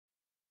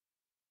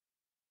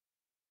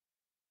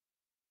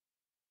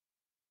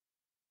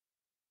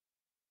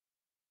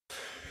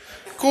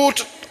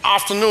Good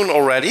afternoon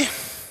already.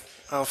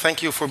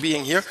 Thank you for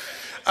being here.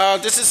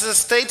 This is a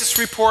status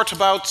report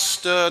about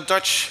the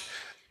Dutch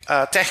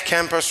tech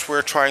campus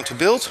we're trying to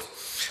build.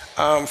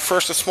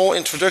 First, a small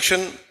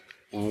introduction.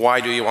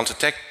 Why do you want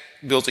to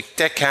build a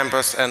tech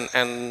campus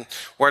and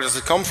where does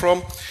it come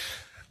from?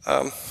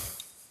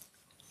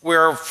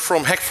 We're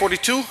from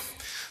Hack42,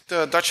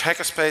 the Dutch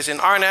hackerspace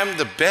in Arnhem,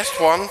 the best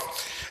one,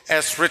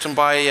 as written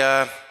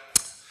by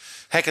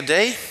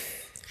Hackaday.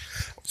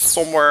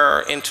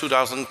 Somewhere in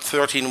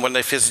 2013, when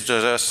they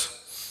visited us,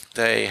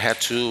 they had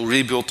to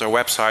rebuild their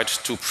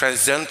website to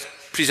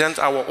present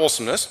our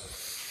awesomeness.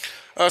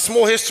 A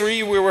small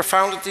history: we were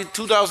founded in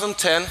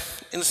 2010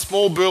 in a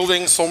small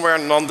building somewhere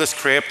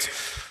nondescript,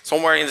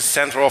 somewhere in the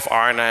center of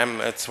Arnhem.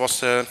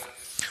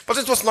 But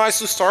it was nice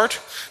to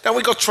start. Then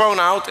we got thrown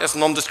out, as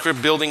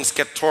nondescript buildings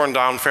get torn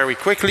down very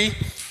quickly.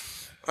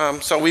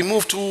 So we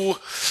moved to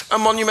a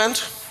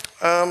monument.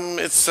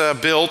 It's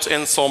built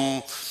in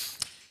some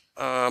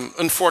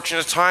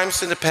unfortunate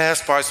times in the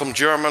past by some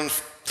German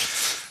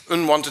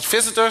unwanted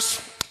visitors,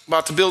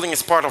 but the building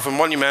is part of a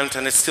monument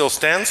and it still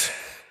stands.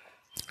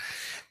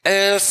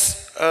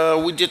 As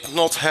we did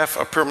not have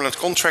a permanent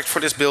contract for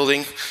this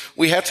building,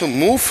 we had to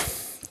move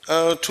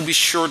to be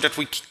sure that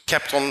we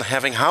kept on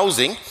having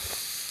housing,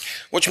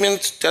 which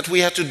meant that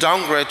we had to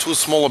downgrade to a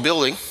smaller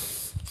building.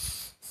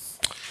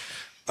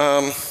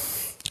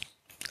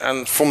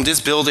 And from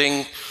this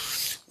building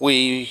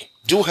we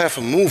do have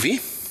a movie.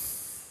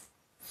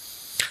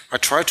 I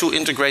try to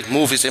integrate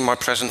movies in my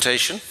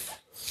presentation.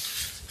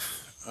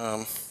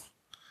 Our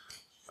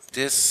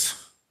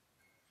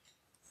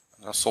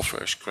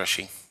software is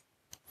crashing.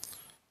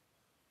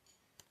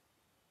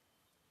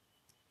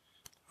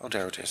 Oh,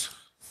 there it is.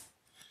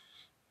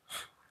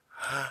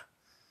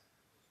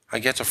 I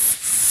get a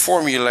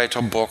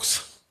formulator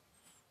box.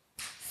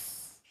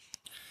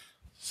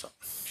 So,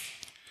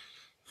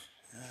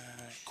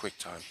 quick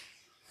time.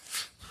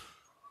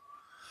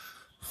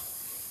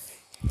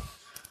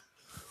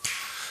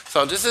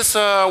 So this is,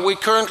 we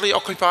currently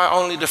occupy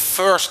only the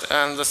first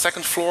and the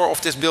second floor of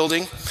this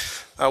building.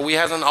 We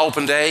had an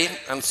open day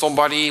and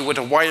somebody with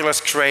a wireless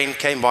crane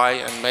came by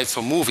and made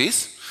some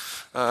movies.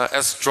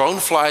 As drone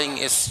flying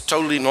is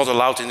totally not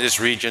allowed in this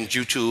region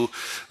due to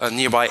a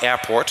nearby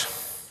airport,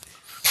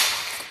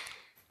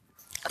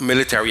 a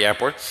military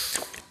airport.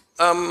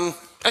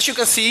 As you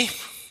can see,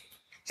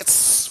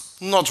 it's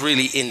not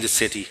really in the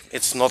city.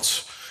 It's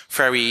not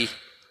very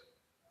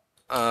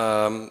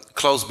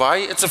close by.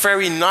 It's a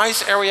very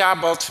nice area,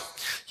 but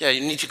yeah,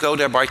 you need to go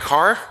there by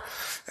car,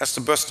 as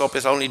the bus stop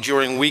is only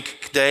during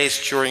weekdays,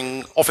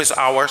 during office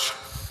hours.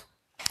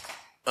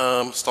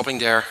 Stopping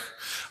there.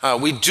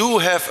 We do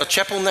have a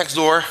chapel next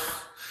door,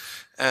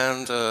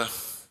 and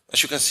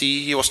as you can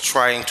see, he was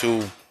trying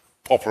to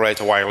operate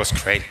a wireless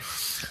crane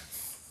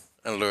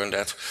and learn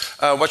that.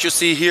 What you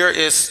see here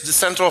is the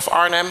center of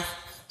Arnhem,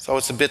 so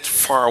it's a bit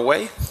far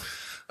away.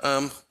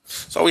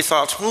 So we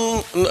thought,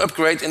 an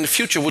upgrade in the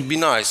future would be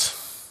nice.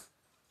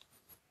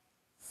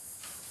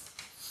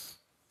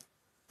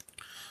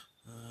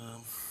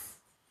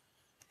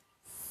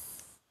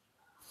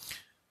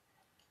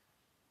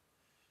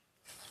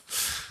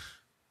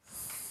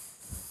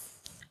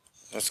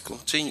 Let's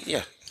continue.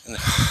 Yeah.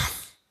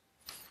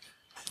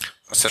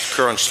 I said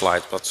current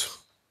slide, but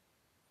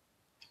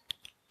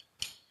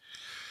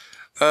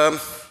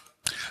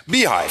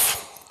Beehive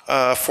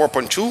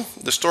 4.2.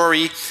 The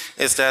story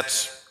is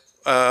that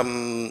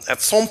at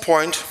some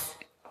point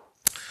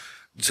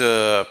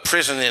the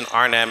prison in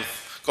Arnhem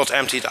got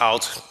emptied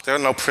out. There are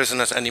no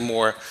prisoners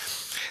anymore,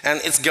 and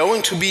it's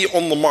going to be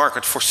on the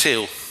market for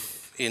sale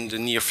in the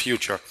near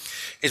future.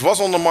 It was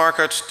on the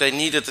market. They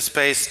needed a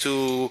space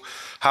to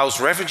house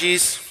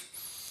refugees.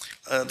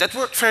 That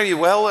worked very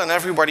well and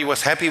everybody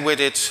was happy with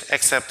it,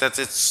 except that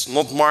it's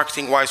not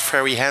marketing-wise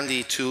very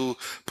handy to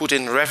put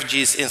in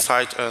refugees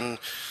inside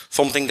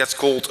something that's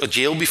called a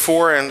jail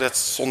before, and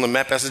that's on the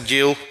map as a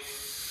jail.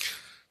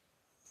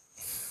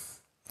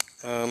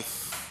 Now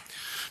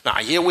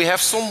here we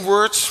have some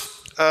words.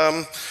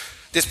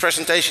 This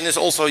presentation is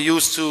also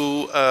used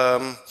to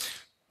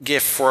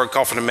give for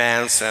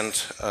governments, and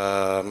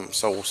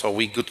so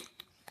we took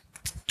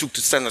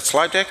the standard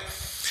slide deck.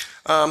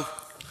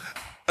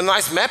 A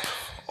nice map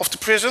of the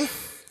prison.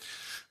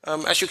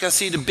 As you can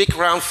see, the big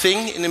round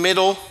thing in the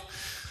middle,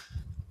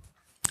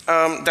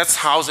 that's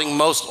housing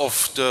most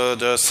of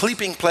the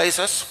sleeping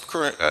places.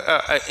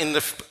 In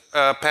the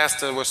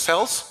past there were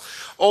cells.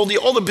 All the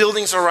other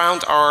buildings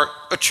around are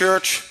a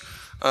church,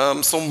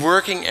 some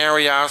working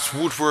areas,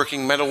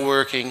 woodworking,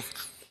 metalworking,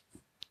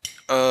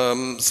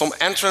 some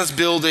entrance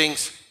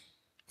buildings,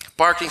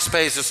 parking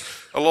spaces,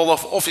 a lot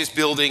of office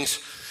buildings,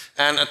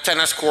 and a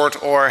tennis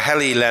court or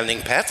heli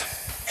landing pad.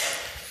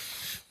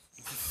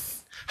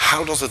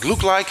 How does it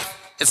look like?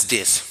 It's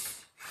this.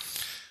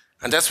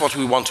 And that's what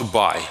we want to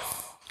buy.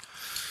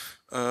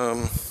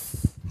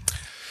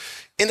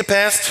 In the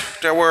past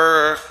there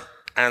were,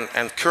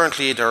 and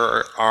currently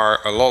there are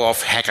a lot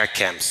of hacker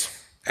camps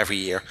every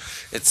year.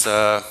 It's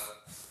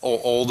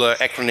all the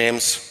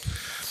acronyms.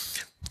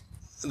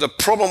 The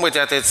problem with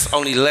that, it's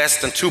only less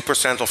than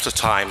 2% of the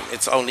time.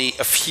 It's only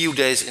a few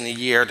days in a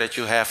year that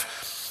you have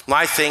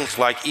nice things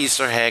like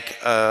Easter egg,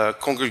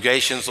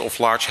 congregations of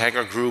large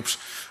hacker groups.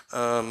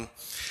 And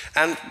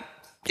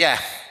yeah,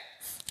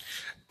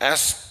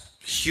 as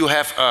you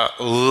have a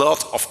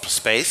lot of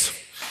space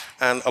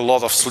and a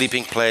lot of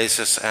sleeping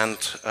places and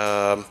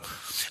a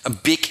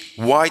big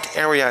wide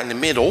area in the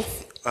middle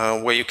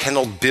where you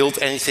cannot build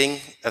anything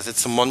as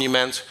it's a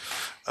monument.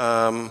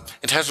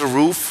 It has a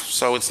roof,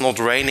 so it's not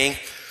raining.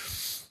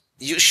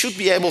 You should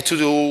be able to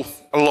do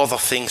a lot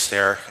of things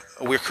there.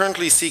 We're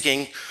currently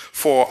seeking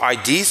for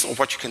ideas of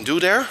what you can do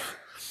there.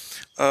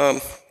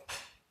 And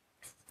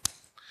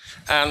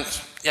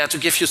yeah, to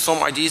give you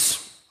some ideas,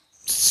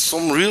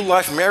 some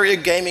real-life Mario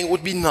gaming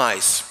would be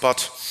nice,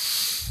 but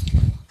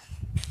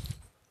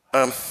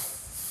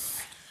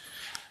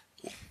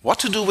what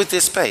to do with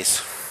this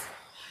space?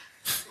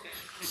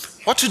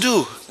 What to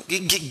do?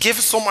 Give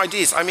us some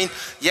ideas. I mean,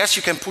 yes,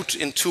 you can put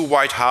in 2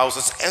 White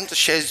Houses and the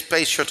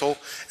space shuttle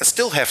and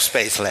still have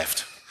space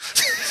left.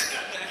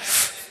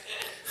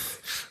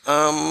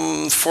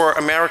 For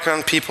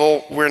American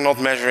people, we're not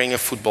measuring in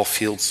football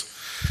fields.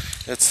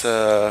 It's,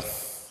 then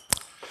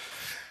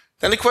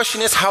the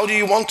question is, how do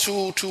you want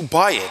to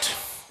buy it?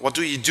 What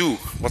do you do?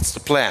 What's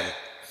the plan?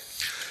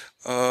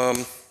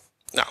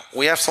 Now,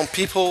 we have some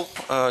people,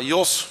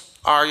 Jos,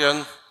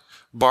 Arjen,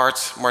 Bart,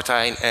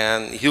 Martijn,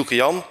 and Hielke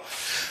Jan.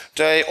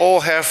 They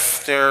all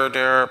have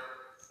their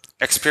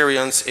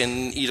experience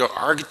in either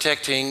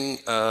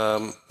architecting,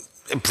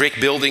 brick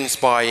buildings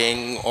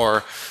buying,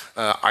 or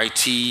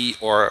IT,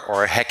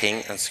 or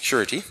hacking and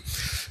security.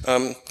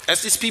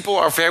 As these people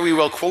are very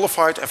well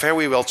qualified and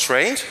very well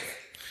trained,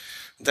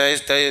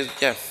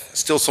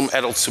 still some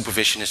adult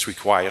supervision is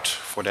required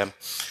for them.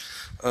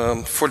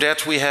 For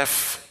that we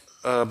have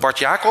Bart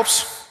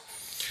Jacobs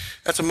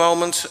at the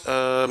moment.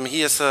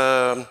 He is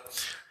a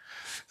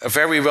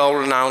very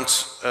well-renowned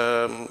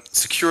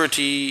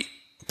security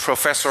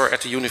professor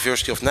at the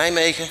University of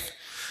Nijmegen.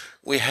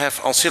 We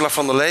have Ancilla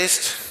van der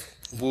Leest,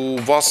 who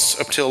was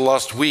up till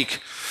last week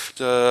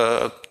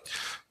the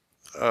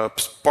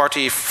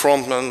party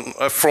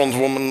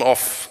frontwoman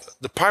of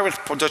the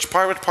Dutch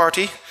Pirate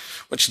Party,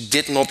 which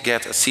did not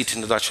get a seat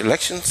in the Dutch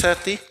election,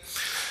 sadly.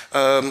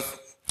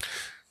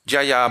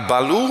 Jaya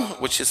Balu,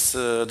 which is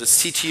the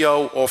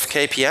CTO of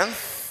KPN,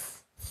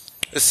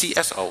 the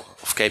CSO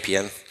of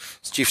KPN,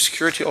 Chief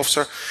Security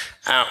Officer.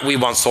 We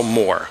want some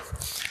more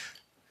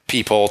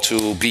people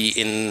to be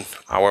in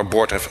our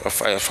board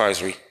of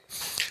advisory.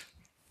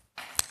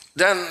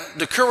 Then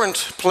the current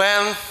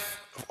plan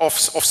of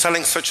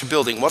selling such a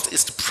building, what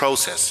is the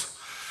process?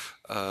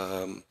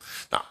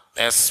 Now,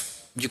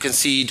 as you can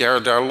see, there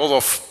are a lot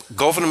of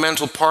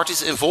governmental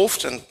parties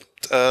involved and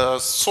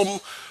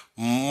some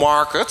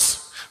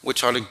markets,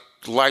 which are the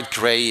light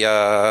gray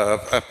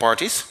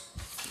parties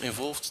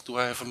involved. Do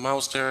I have a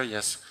mouse there?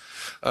 Yes.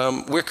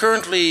 We're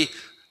currently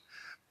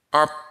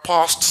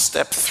past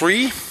step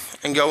 3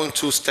 and going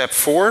to step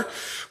 4,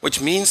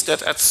 which means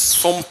that at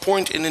some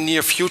point in the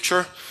near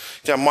future,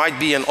 there might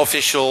be an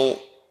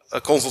official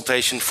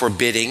consultation for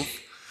bidding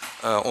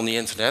on the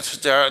internet.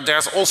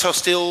 There's also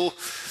still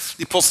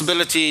the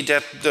possibility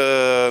that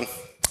the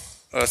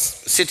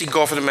city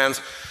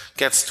government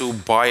gets to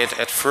buy it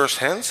at first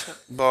hand,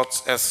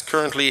 but as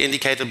currently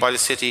indicated by the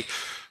city,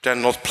 they're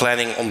not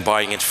planning on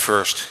buying it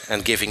first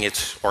and giving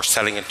it or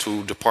selling it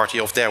to the party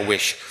of their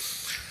wish.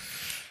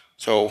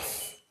 So,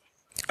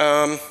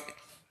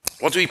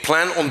 what we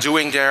plan on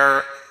doing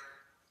there,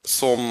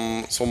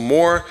 some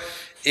more,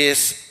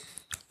 is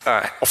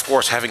of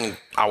course having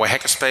our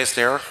hackerspace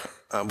there,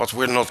 but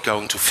we're not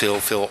going to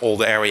fill all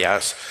the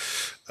areas.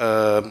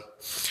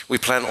 We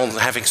plan on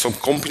having some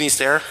companies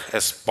there,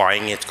 as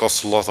buying it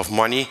costs a lot of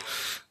money,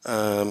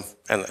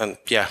 and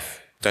yeah,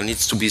 there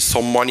needs to be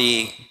some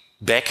money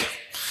back,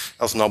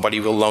 else nobody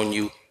will loan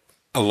you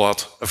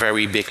a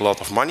very big lot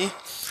of money.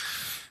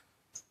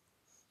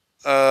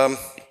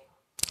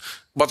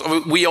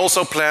 But we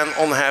also plan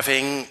on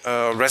having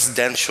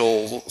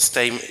residential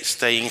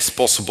stayings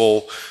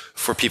possible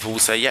for people who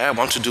say, yeah, I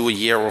want to do a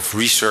year of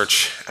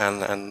research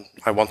and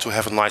I want to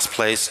have a nice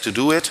place to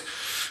do it.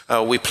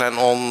 We plan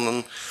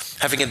on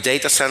having a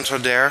data center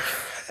there,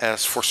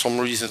 as for some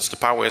reasons the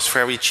power is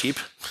very cheap.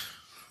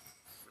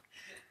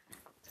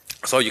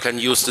 So you can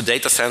use the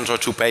data center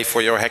to pay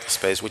for your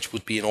hackerspace, which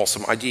would be an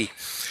awesome idea.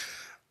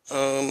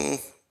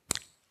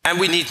 And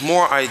we need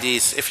more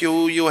ideas. If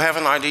you have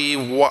an idea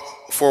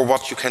for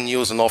what you can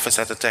use an office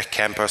at a tech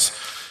campus,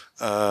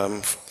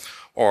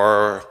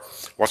 or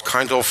what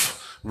kind of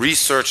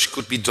research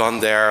could be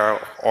done there,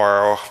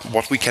 or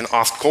what we can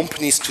ask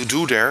companies to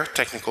do there,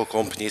 technical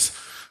companies,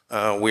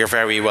 we are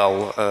very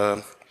well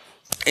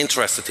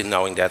interested in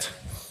knowing that.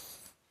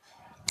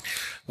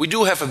 We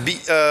do have a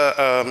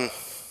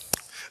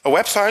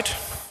website,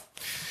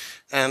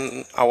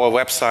 and our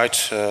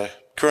website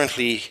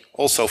currently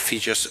also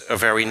features a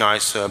very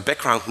nice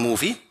background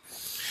movie.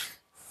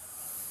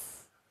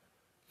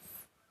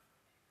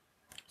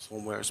 So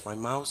where's my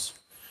mouse?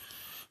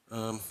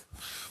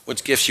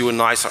 Which gives you a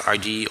nicer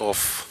idea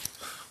of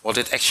what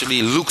it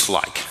actually looks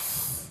like.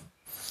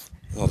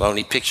 Not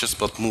only pictures,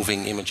 but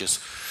moving images.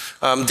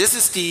 This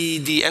is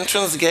the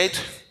entrance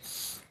gate.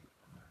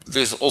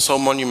 This is also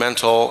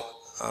monumental.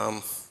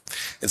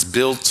 It's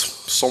built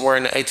somewhere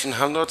in the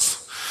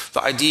 1800s.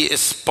 The idea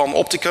is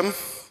panopticum.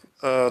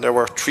 There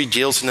were 3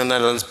 jails in the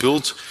Netherlands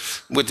built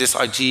with this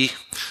idea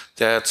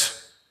that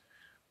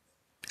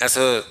as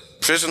a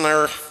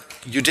prisoner,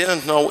 you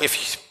didn't know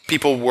if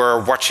people were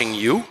watching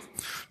you,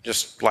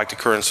 just like the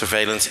current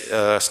surveillance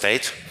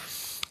state.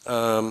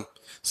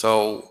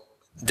 So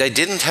they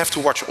didn't have to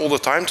watch all the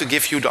time to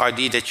give you the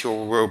idea that you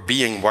were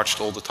being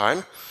watched all the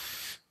time.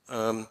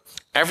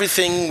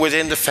 Everything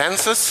within the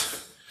fences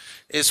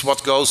is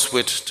what goes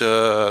with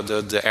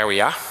the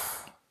area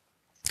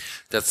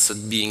that's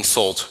being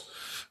sold.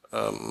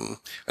 And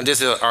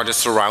these are the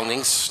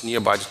surroundings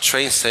nearby the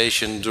train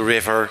station, the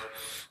river.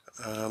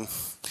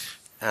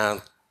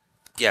 And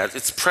yeah,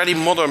 it's a pretty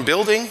modern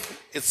building.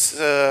 It's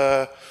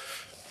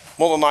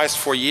modernized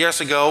 4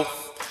 years ago.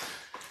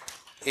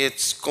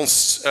 It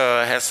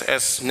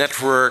has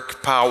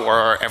network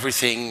power,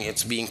 everything.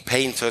 It's being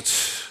painted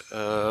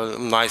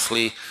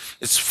nicely.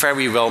 It's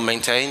very well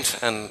maintained,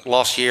 and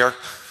last year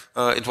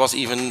it was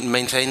even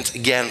maintained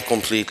again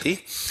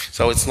completely.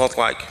 So it's not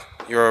like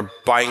you're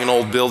buying an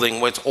old building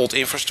with old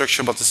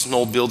infrastructure, but it's an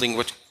old building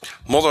with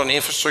modern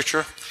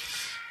infrastructure.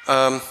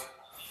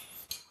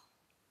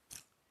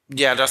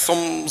 Yeah, there's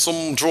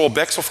some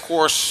drawbacks, of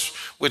course,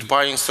 with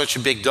buying such a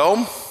big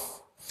dome.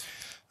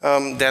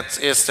 That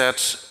is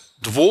that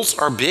the walls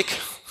are big.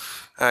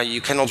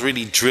 You cannot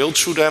really drill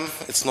through them.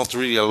 It's not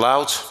really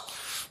allowed.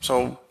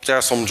 So there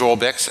are some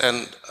drawbacks,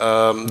 and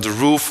the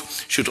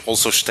roof should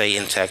also stay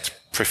intact,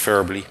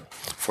 preferably,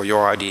 for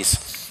your ideas.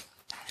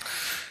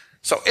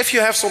 So if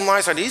you have some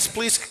nice ideas,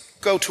 please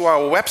go to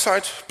our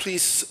website.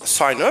 Please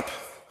sign up.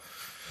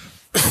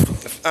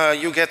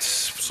 You get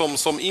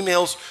some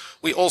emails.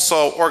 We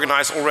also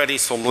organize already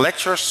some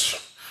lectures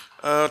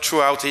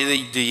throughout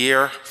the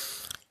year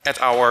at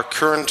our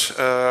current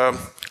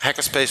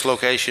hackerspace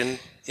location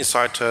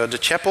inside the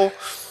chapel.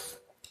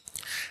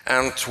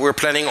 And we're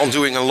planning on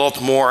doing a lot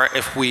more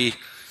if we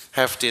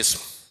have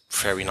this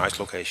very nice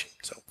location.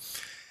 So,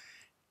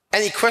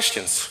 any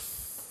questions?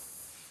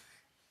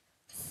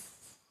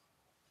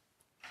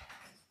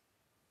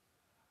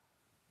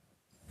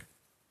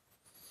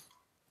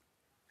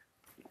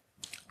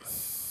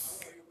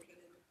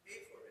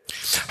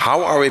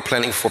 How are we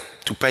planning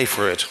to pay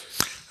for it?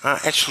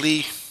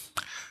 Actually,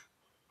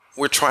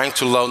 we're trying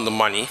to loan the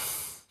money.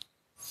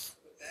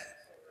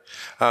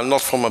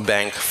 Not from a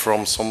bank,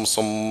 from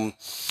some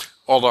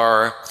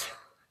other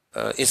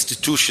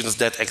institutions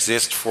that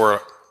exist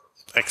for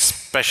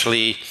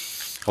especially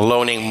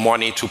loaning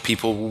money to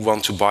people who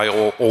want to buy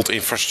old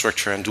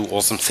infrastructure and do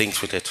awesome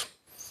things with it.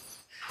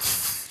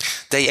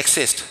 They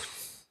exist.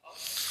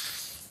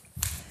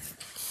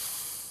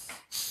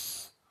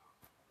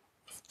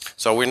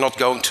 So we're not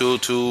going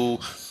to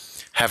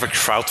have a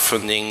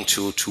crowdfunding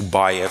to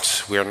buy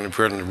it. We're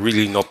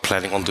really not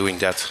planning on doing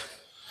that.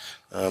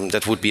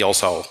 That would be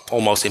also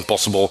almost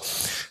impossible.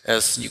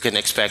 As you can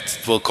expect,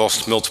 it will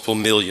cost multiple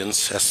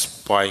millions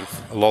as buying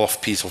a lot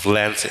of piece of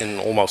land in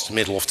almost the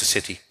middle of the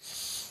city.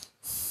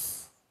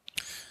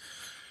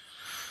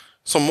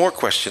 Some more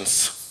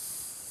questions?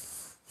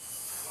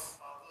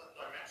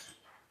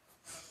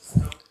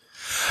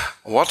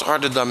 What are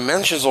the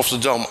dimensions of the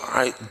dome?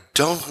 I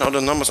don't know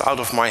the numbers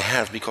out of my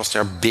head because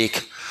they're big.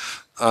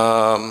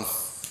 I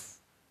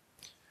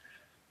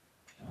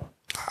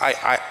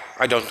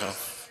don't know.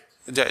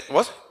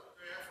 What?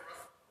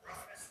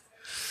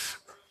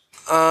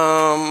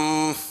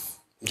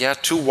 Yeah,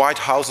 2 White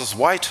Houses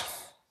wide.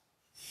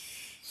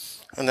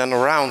 And then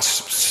around.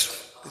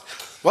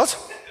 What?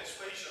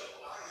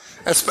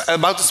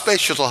 About the space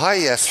shuttle high,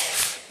 yes.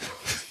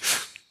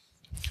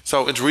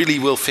 So it really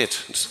will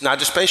fit. Now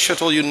the space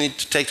shuttle, you need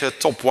to take the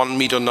top 1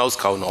 meter nose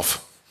cone off,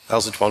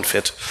 else it won't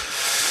fit.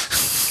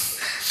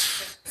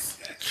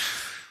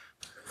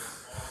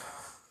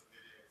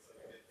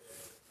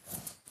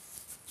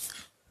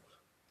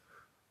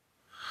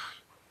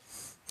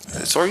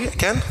 Sorry,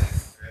 again?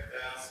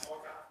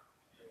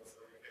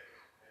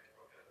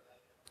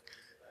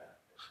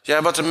 Yeah,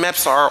 but the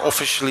maps are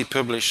officially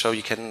published, so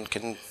you can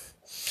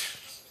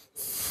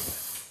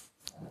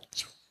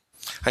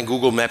and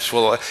Google Maps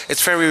will.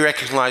 It's very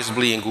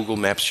recognizably in Google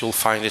Maps. You'll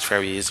find it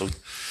very easily.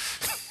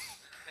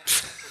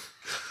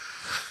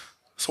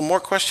 Some more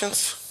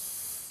questions?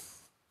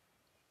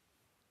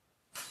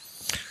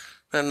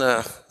 And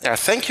yeah,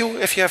 thank you.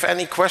 If you have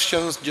any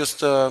questions,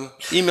 just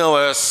email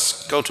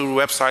us, go to the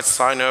website,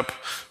 sign up,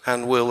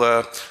 and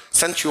we'll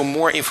send you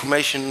more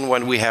information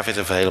when we have it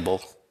available.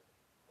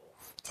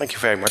 Thank you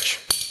very much.